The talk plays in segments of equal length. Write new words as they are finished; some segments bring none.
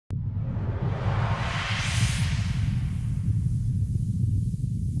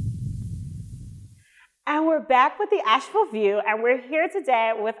And we're back with the Asheville View, and we're here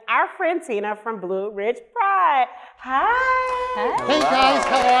today with our friend Tina from Blue Ridge Pride. Hi. Hey guys,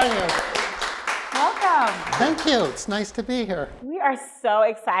 how are you? Welcome. Thank you. It's nice to be here. We are so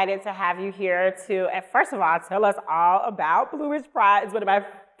excited to have you here to, first of all, tell us all about Blue Ridge Pride. It's one of my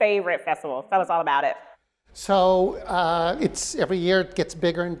favorite festivals. Tell us all about it. So it's every year it gets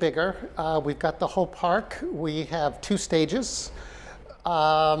bigger and bigger. We've got the whole park. We have 2 stages.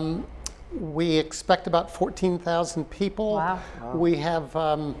 We expect about 14,000 people. Wow. We have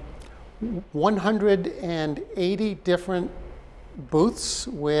 180 different booths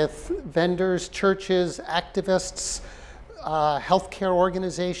with vendors, churches, activists, healthcare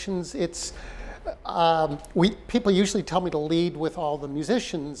organizations. It's people usually tell me to lead with all the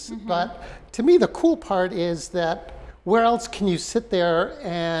musicians, but to me the cool part is that where else can you sit there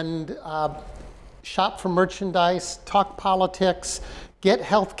and shop for merchandise, talk politics, get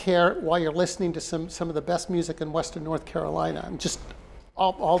health care while you're listening to some of the best music in Western North Carolina, and just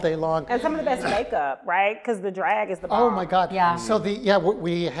all day long. And some of the best makeup, right? Because the drag is the bomb. Oh my God! Yeah. So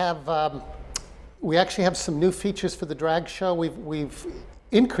we have we actually have some new features for the drag show. We've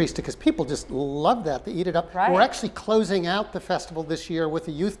increased it because people just love that. They eat it up. Right. We're actually closing out the festival this year with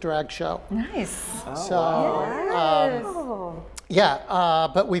a youth drag show. Nice.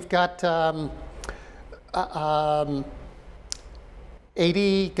 But we've got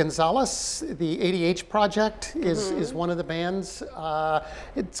 80 Gonzalez, the ADH Project is one of the bands.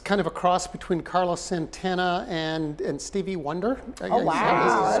 It's kind of a cross between Carlos Santana and Stevie Wonder. Oh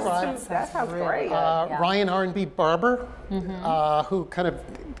wow, that sounds great. Ryan R&B Barber, who kind of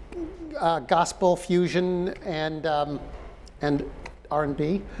gospel fusion and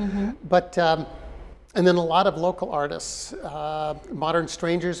R&B, but. And then a lot of local artists, Modern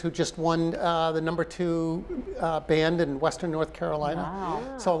Strangers, who just won the #2 band in Western North Carolina.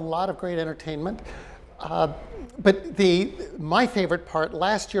 Wow. So a lot of great entertainment. But my favorite part,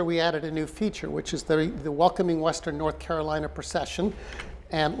 last year we added a new feature, which is the Welcoming Western North Carolina procession.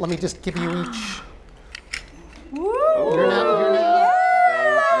 And let me just give you each. Woo! You're now.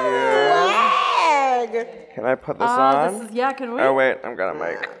 Flag. Can I put this on? This is, yeah, can we? Oh wait, I'm gonna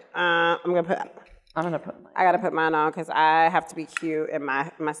make. I gotta put mine on because I have to be cute in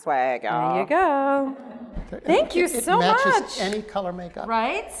my swag, y'all. There you go. Thank you so much. It matches any color makeup.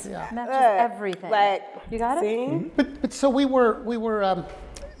 Right? Yeah. Matches everything. Like, You got it? see? But so we were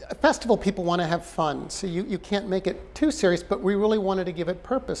festival people want to have fun, so you can't make it too serious, but we really wanted to give it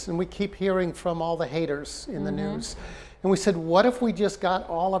purpose, and we keep hearing from all the haters in the news. And we said, what if we just got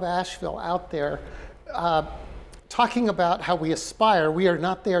all of Asheville out there talking about how we aspire? We are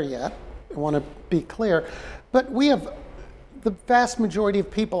not there yet, I want to be clear, but we have the vast majority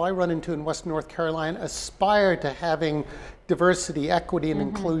of people I run into in Western North Carolina aspire to having diversity, equity, and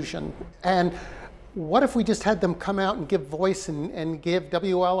inclusion. And what if we just had them come out and give voice and give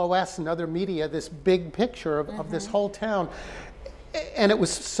WLOS and other media this big picture of this whole town? And it was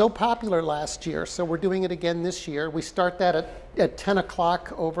so popular last year, so we're doing it again this year. We start that at 10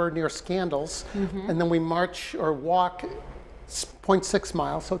 o'clock over near Scandals, and then we march or walk 0.6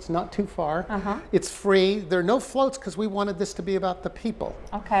 miles, so it's not too far. It's free. There are no floats because we wanted this to be about the people.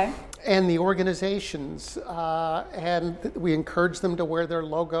 Okay. And the organizations, and we encourage them to wear their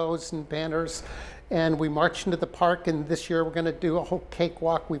logos and banners, and we march into the park, and this year we're going to do a whole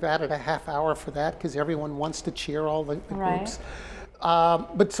cakewalk. We've added a half hour for that because everyone wants to cheer all the groups.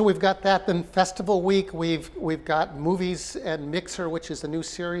 But so we've got that. Then Festival Week, we've got Movies and Mixer, which is a new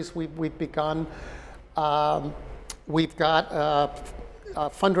series we've begun. We've got a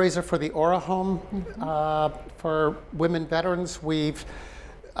fundraiser for the Aura Home for women veterans. We've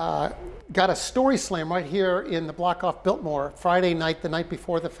got a story slam right here in the block off Biltmore, Friday night, the night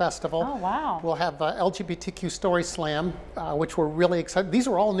before the festival. Oh, wow. We'll have LGBTQ story slam, which we're really excited. These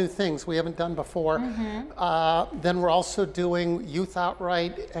are all new things we haven't done before. Then we're also doing Youth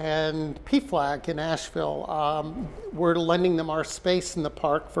Outright and PFLAG in Asheville. We're lending them our space in the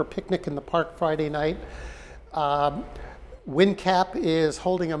park for a picnic in the park Friday night. WinCap is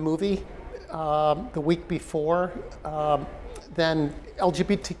holding a movie the week before. Then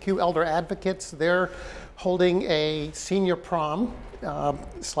LGBTQ Elder Advocates, they're holding a senior prom,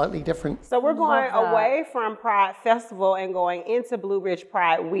 slightly different. So we're going away from Pride Festival and going into Blue Ridge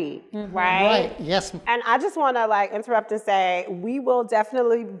Pride Week, right? Right, yes. And I just want to interrupt and say we will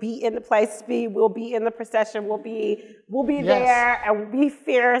definitely be in the place to be. We'll be in the procession. We'll be there and we'll be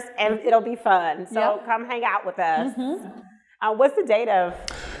fierce and it'll be fun. So come hang out with us. What's the date of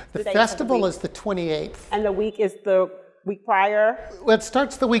the festival? Is the 28th. And the week is the week prior? Well, it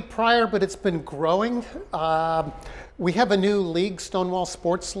starts the week prior, but it's been growing. We have a new league, Stonewall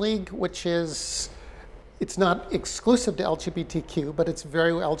Sports League, which is it's not exclusive to LGBTQ, but it's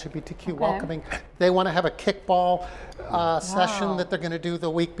very LGBTQ welcoming. They want to have a kickball session that they're going to do the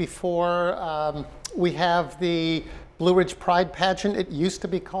week before. We have the Blue Ridge Pride pageant. It used to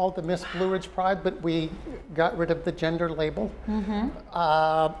be called the Miss Blue Ridge Pride, but we got rid of the gender label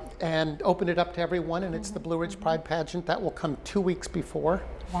and opened it up to everyone, and it's the Blue Ridge Pride pageant. That will come 2 weeks before.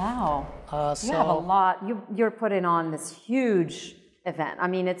 Wow. You have a lot. You're putting on this huge event. I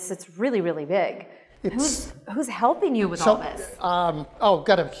mean, it's really, really big. Who's helping you with all this?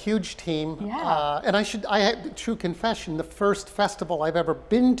 Got a huge team. Yeah. And I had true confession, the first festival I've ever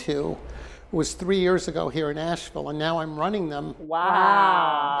been to was 3 years ago here in Asheville, and now I'm running them.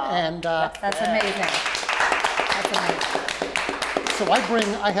 Wow. And that's amazing. That's amazing. So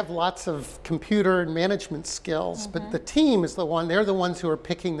I have lots of computer and management skills, but the team is they're the ones who are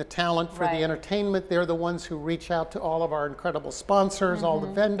picking the talent for the entertainment. They're the ones who reach out to all of our incredible sponsors, all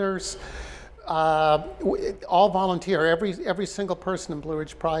the vendors. All volunteer. Every single person in Blue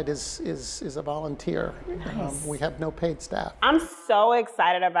Ridge Pride is a volunteer. Nice. We have no paid staff. I'm so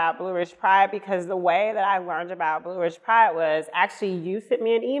excited about Blue Ridge Pride because the way that I learned about Blue Ridge Pride was actually you sent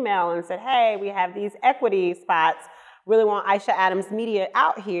me an email and said, hey, we have these equity spots. Really want Aisha Adams Media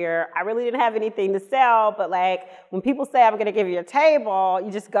out here. I really didn't have anything to sell, but like when people say I'm gonna give you a table,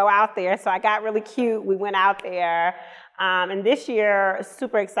 you just go out there. So I got really cute. We went out there. And this year,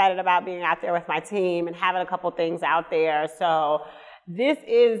 super excited about being out there with my team and having a couple things out there. So this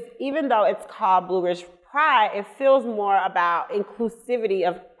is, even though it's called Blue Ridge Pride, it feels more about inclusivity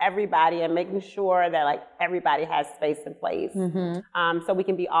of everybody and making sure that like everybody has space and place. So we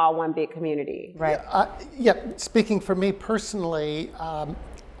can be all one big community. Right. Speaking for me personally,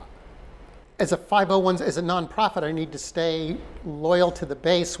 as a 501, as a nonprofit, I need to stay loyal to the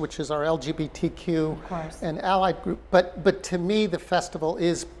base, which is our LGBTQ and allied group. But to me, the festival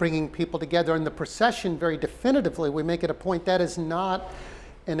is bringing people together, and the procession, very definitively, we make it a point that is not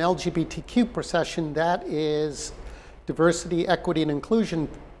an LGBTQ procession. That is diversity, equity, and inclusion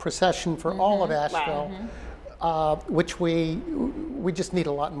procession for all of Asheville. Which we just need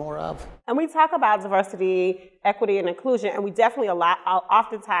a lot more of. And we talk about diversity, equity, and inclusion, and we definitely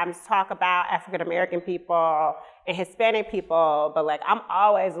oftentimes talk about African American people and Hispanic people, but like I'm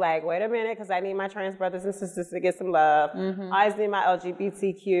always like, wait a minute, because I need my trans brothers and sisters to get some love. I always need my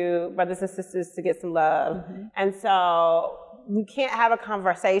LGBTQ brothers and sisters to get some love. And so we can't have a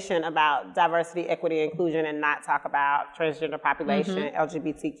conversation about diversity, equity, and inclusion and not talk about transgender population,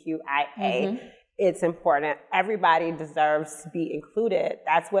 LGBTQIA. It's important. Everybody deserves to be included.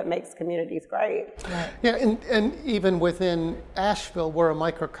 That's what makes communities great. Yeah, and even within Asheville, we're a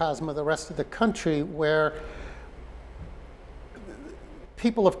microcosm of the rest of the country where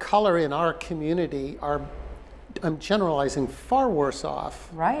people of color in our community are, I'm generalizing, far worse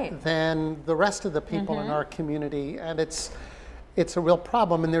off than the rest of the people in our community. And it's a real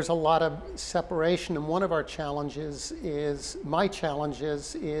problem, and there's a lot of separation. And one of our challenges is, my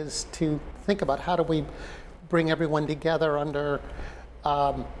challenges is to think about how do we bring everyone together under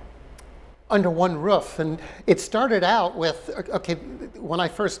one roof. And it started out with, okay, when I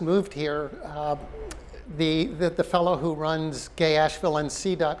first moved here, the fellow who runs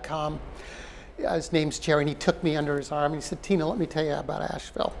gayashevillennc.com, his name's Jerry, and he took me under his arm and he said, Tina, let me tell you about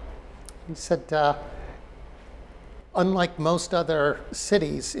Asheville. He said, unlike most other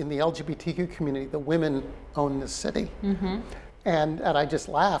cities in the LGBTQ community, the women own this city. And I just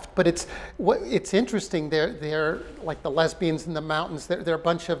laughed. But it's interesting. They're like the lesbians in the mountains. There are a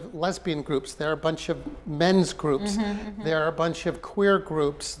bunch of lesbian groups. There are a bunch of men's groups. There are a bunch of queer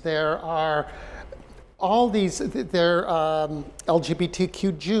groups. There are all these, they're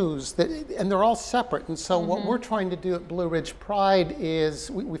LGBTQ Jews, and they're all separate. And so what we're trying to do at Blue Ridge Pride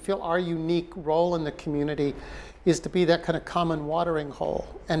is we feel our unique role in the community is to be that kind of common watering hole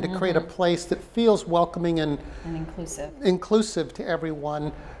and to create a place that feels welcoming and inclusive to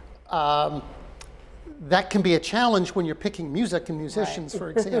everyone. That can be a challenge when you're picking music and musicians, for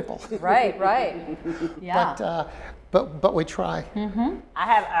example. Yeah. But we try. I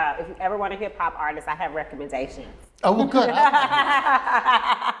have, if you ever want a hip hop artist, I have recommendations. Oh, well, good.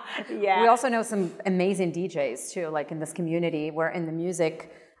 We also know some amazing DJs too, like in this community. We're in the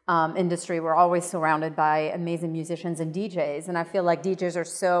music industry. We're always surrounded by amazing musicians and DJs. And I feel like DJs are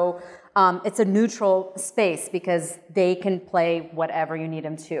so, it's a neutral space because they can play whatever you need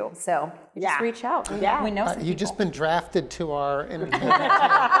them to. So you just reach out. We know some You've just been drafted to our entertainment team.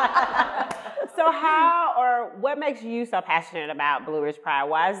 So how, or what makes you so passionate about Blue Ridge Pride?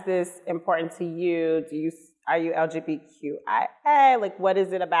 Why is this important to you? Are you LGBTQIA? Like, what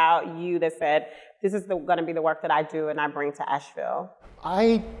is it about you that said, this is going to be the work that I do and I bring to Asheville?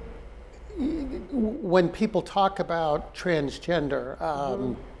 when people talk about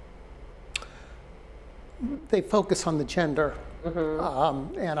transgender, they focus on the gender.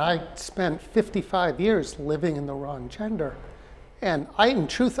 And I spent 55 years living in the wrong gender. And in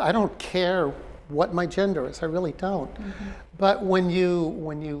truth, I don't care what my gender is. I really don't. But when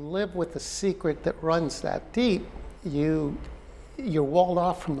you live with a secret that runs that deep, you're walled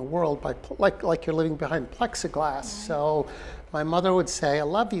off from the world by like you're living behind plexiglass. So my mother would say, "I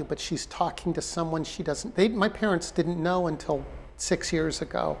love you," but she's talking to someone she doesn't. My parents didn't know until 6 years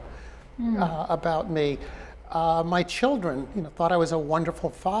ago about me. My children, thought I was a wonderful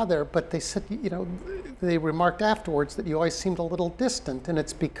father, but they said, they remarked afterwards that you always seemed a little distant, and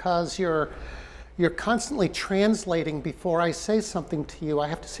it's because you're constantly translating. Before I say something to you, I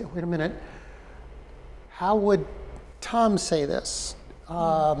have to say, wait a minute, how would Tom say this?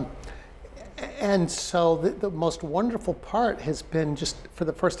 And so the most wonderful part has been just, for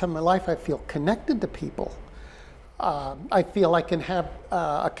the first time in my life, I feel connected to people. I feel I can have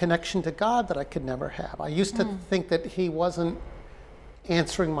a connection to God that I could never have. I used to think that he wasn't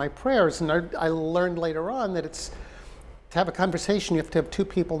answering my prayers, and I learned later on that to have a conversation, you have to have two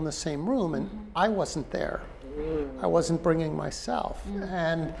people in the same room, and I wasn't there. I wasn't bringing myself.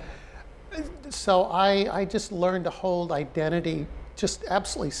 And so I just learned to hold identity just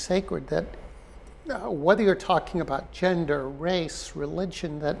absolutely sacred, that whether you're talking about gender, race,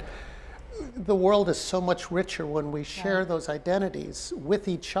 religion, that the world is so much richer when we share those identities with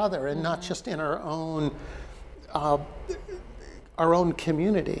each other and not just in our own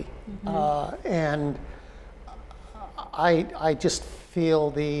community. And I just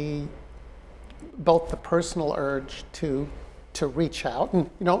feel both the personal urge to reach out, and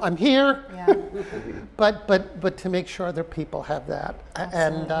I'm here, but to make sure other people have that.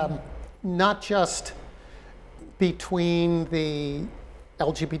 Absolutely. And not just between the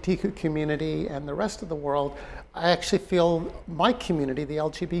LGBTQ community and the rest of the world. I actually feel my community, the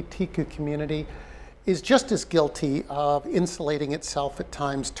LGBTQ community, is just as guilty of insulating itself at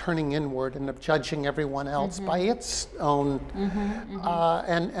times, turning inward, and of judging everyone else by its own.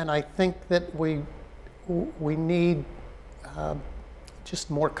 And I think that we need just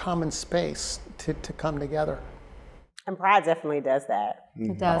more common space to come together. And Pride definitely does that.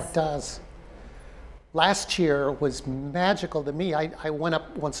 It does. Oh, it does. Last year was magical to me. I went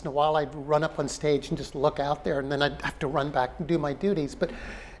up once in a while. I'd run up on stage and just look out there, and then I'd have to run back and do my duties.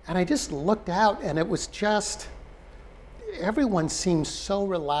 And I just looked out, and it was just, everyone seemed so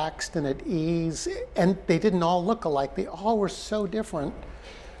relaxed and at ease, and they didn't all look alike. They all were so different.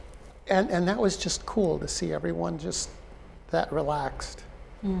 And that was just cool to see everyone just that relaxed.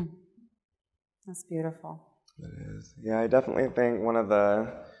 That's beautiful. It is. Yeah, I definitely think one of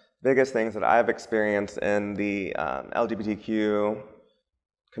the biggest things that I've experienced in the LGBTQ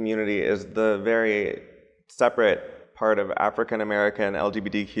community is the very separate part of African American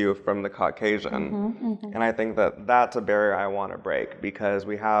LGBTQ from the Caucasian. And I think that that's a barrier I want to break, because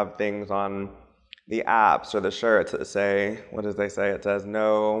we have things on the apps or the shirts that say, what does they say? It says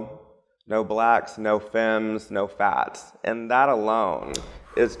no blacks, no femmes, no fats. And that alone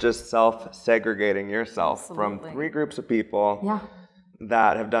is just self-segregating yourself from three groups of people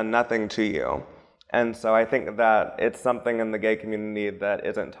that have done nothing to you. And so I think that it's something in the gay community that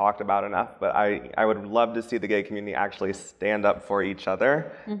isn't talked about enough, but I would love to see the gay community actually stand up for each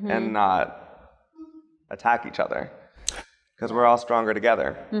other and not attack each other, because we're all stronger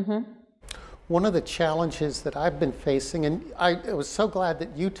together. One of the challenges that I've been facing, and I was so glad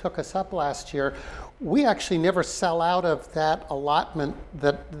that you took us up last year, we actually never sell out of that allotment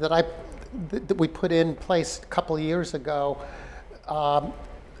that we put in place a couple of years ago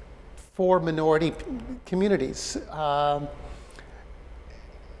for minority communities and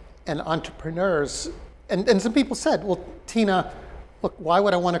entrepreneurs. And some people said, well, Tina, look, why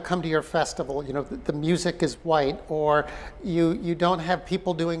would I want to come to your festival? The music is white, or you don't have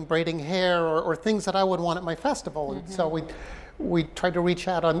people doing braiding hair, or things that I would want at my festival. And so we tried to reach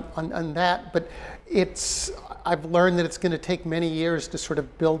out on that, but I've learned that it's going to take many years to sort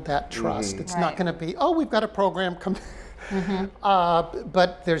of build that trust. It's not going to be, oh, we've got a program, come.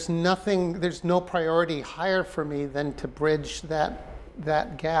 But there's no priority higher for me than to bridge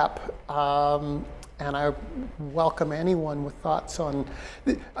that gap. And I welcome anyone with thoughts on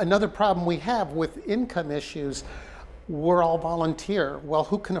another problem we have with income issues. We're all volunteer. Well,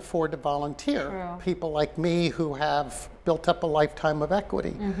 who can afford to volunteer? True. People like me who have built up a lifetime of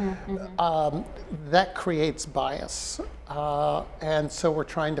equity. That creates bias. And so we're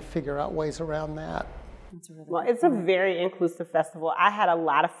trying to figure out ways around that. Well, it's a very inclusive festival. I had a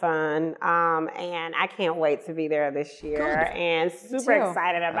lot of fun, and I can't wait to be there this year. Good. And super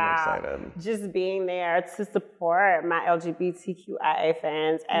excited about just being there to support my LGBTQIA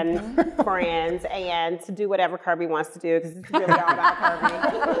fans and friends, and to do whatever Kirby wants to do, because it's really all about Kirby.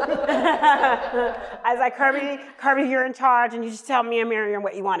 I was like, Kirby, you're in charge, and you just tell me and Miriam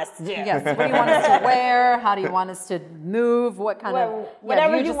what you want us to do. Yes, what do you want us to wear? How do you want us to move? What kind of...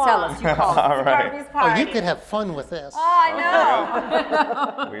 Whatever you you just want. tell us. You call us. All right. Kirby's party. You could have fun with this. Oh,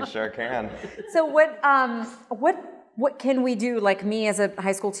 I know. We sure can. So what can we do? Like me as a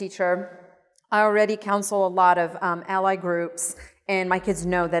high school teacher, I already counsel a lot of ally groups, and my kids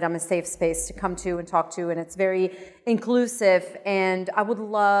know that I'm a safe space to come to and talk to, and it's very inclusive. And I would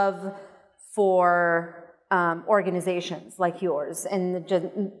love for organizations like yours and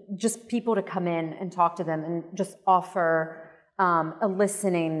just people to come in and talk to them and just offer a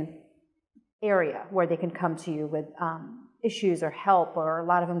listening area where they can come to you with issues or help, or a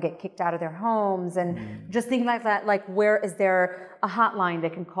lot of them get kicked out of their homes, and just thinking like that, like where is there a hotline they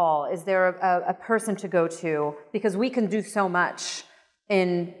can call? Is there a person to go to? Because we can do so much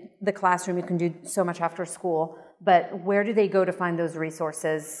in the classroom, you can do so much after school, but where do they go to find those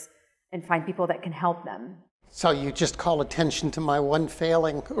resources and find people that can help them? So you just call attention to my one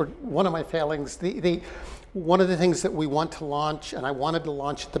failing, or one of my failings. One of the things that we want to launch, and I wanted to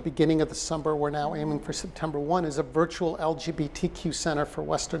launch at the beginning of the summer, we're now aiming for September 1, is a virtual LGBTQ center for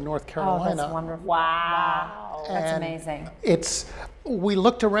Western North Carolina. Oh, that's wonderful. Wow. That's amazing. We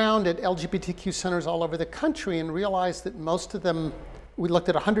looked around at LGBTQ centers all over the country and realized that most of them, we looked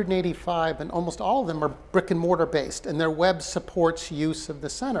at 185, and almost all of them are brick and mortar based, and their web supports use of the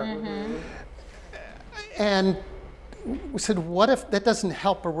center. And we said, what if that doesn't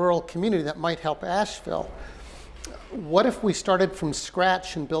help a rural community that might help Asheville? What if we started from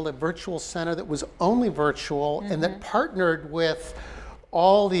scratch and built a virtual center that was only virtual and that partnered with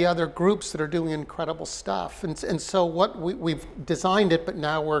all the other groups that are doing incredible stuff? And so we've designed it, but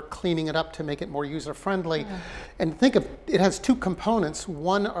now we're cleaning it up to make it more user-friendly. And think of, it has two components.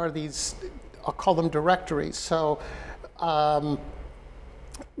 One are these, I'll call them directories. So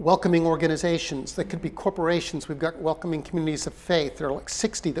welcoming organizations, that could be corporations. We've got welcoming communities of faith. There are like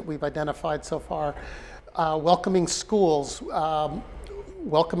 60 that we've identified so far. Welcoming schools,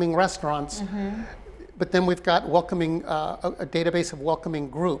 welcoming restaurants. But then we've got welcoming, a database of welcoming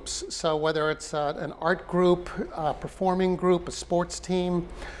groups. So whether it's an art group, a performing group, a sports team,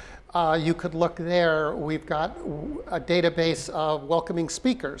 you could look there. We've got a database of welcoming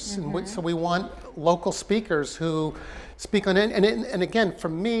speakers. And so we want local speakers who speak on it. And again, for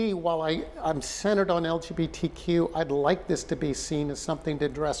me, while I'm centered on LGBTQ, I'd like this to be seen as something to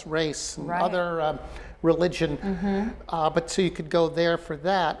address race and other religion. But so you could go there for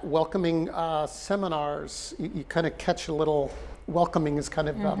that. Welcoming seminars, you kind of catch a little, welcoming is kind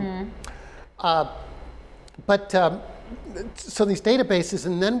of, so these databases,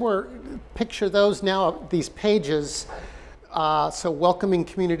 and then picture those now, these pages, so welcoming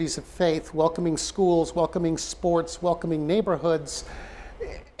communities of faith, welcoming schools, welcoming sports, welcoming neighborhoods.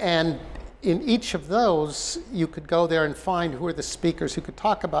 And in each of those, you could go there and find who are the speakers who could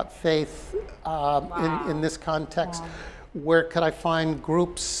talk about faith in this context. Where could I find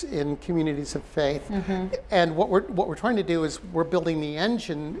groups in communities of faith? And what we're trying to do is we're building the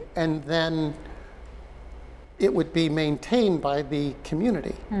engine, and then it would be maintained by the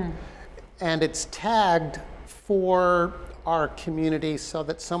community. And it's tagged for our community so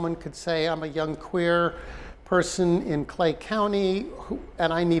that someone could say, I'm a young queer person in Clay County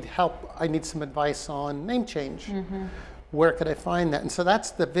and I need help, I need some advice on name change. Where could I find that? And so that's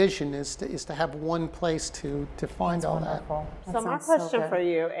the vision, is to have one place to find all that. So my question for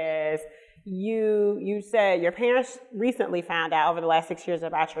you is, you said your parents recently found out over the last 6 years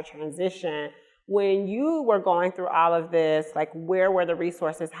about your transition. When you were going through all of this, like, where were the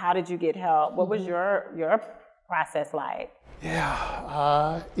resources? How did you get help? What was your process like?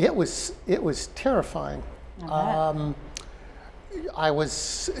 Yeah, it was terrifying. I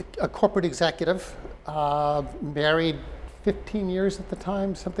was a corporate executive, married 15 years at the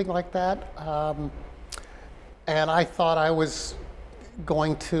time, something like that. And I thought I was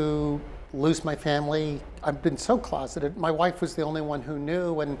going to lose my family. I've been so closeted. My wife was the only one who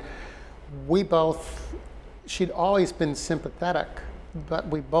knew, and she'd always been sympathetic, but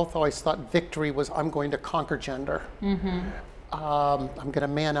we both always thought victory was, I'm going to conquer gender. I'm going to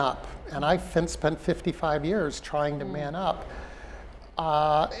man up. And I spent 55 years trying to man up.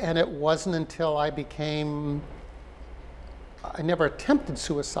 And it wasn't until I never attempted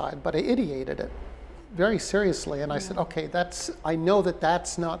suicide, but I ideated it. very seriously. And I said, okay, I know that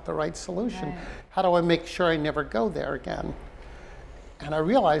that's not the right solution. Right. How do I make sure I never go there again? And I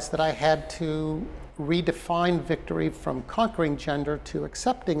realized that I had to redefine victory from conquering gender to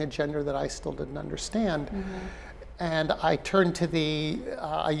accepting a gender that I still didn't understand. And I turned to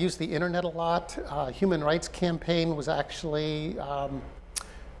I used the internet a lot. Human Rights Campaign was actually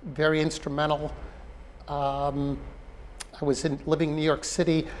very instrumental. I was living in New York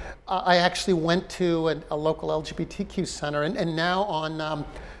City. I actually went to a local LGBTQ center, and now I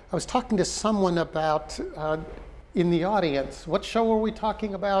was talking to someone about, in the audience, what show were we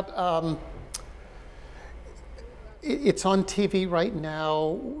talking about? It's on TV right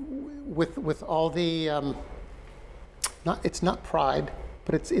now with all the, it's not Pride,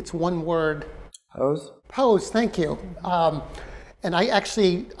 but it's one word. Pose? Pose, thank you. And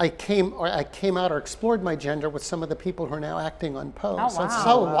I came out or explored my gender with some of the people who are now acting on Pose. Oh, wow. So it's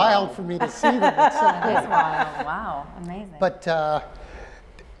so wild for me to see them. It's so That cool. is wild. Wow, amazing. But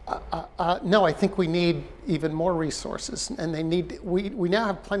no, I think we need even more resources, and we now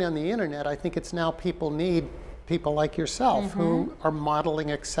have plenty on the internet. I think it's now people need people like yourself who are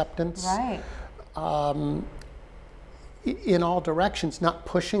modeling acceptance. Right. In all directions, not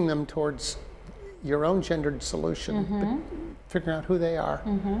pushing them towards your own gendered solution, but figuring out who they are.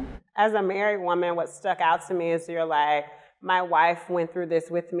 As a married woman, what stuck out to me is you're like, my wife went through this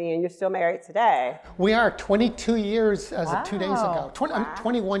with me, and you're still married today. We are 22 years as of 2 days ago. Wow. I'm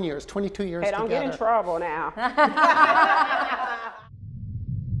 21 years, 22 years Hey, together. don't get in trouble now.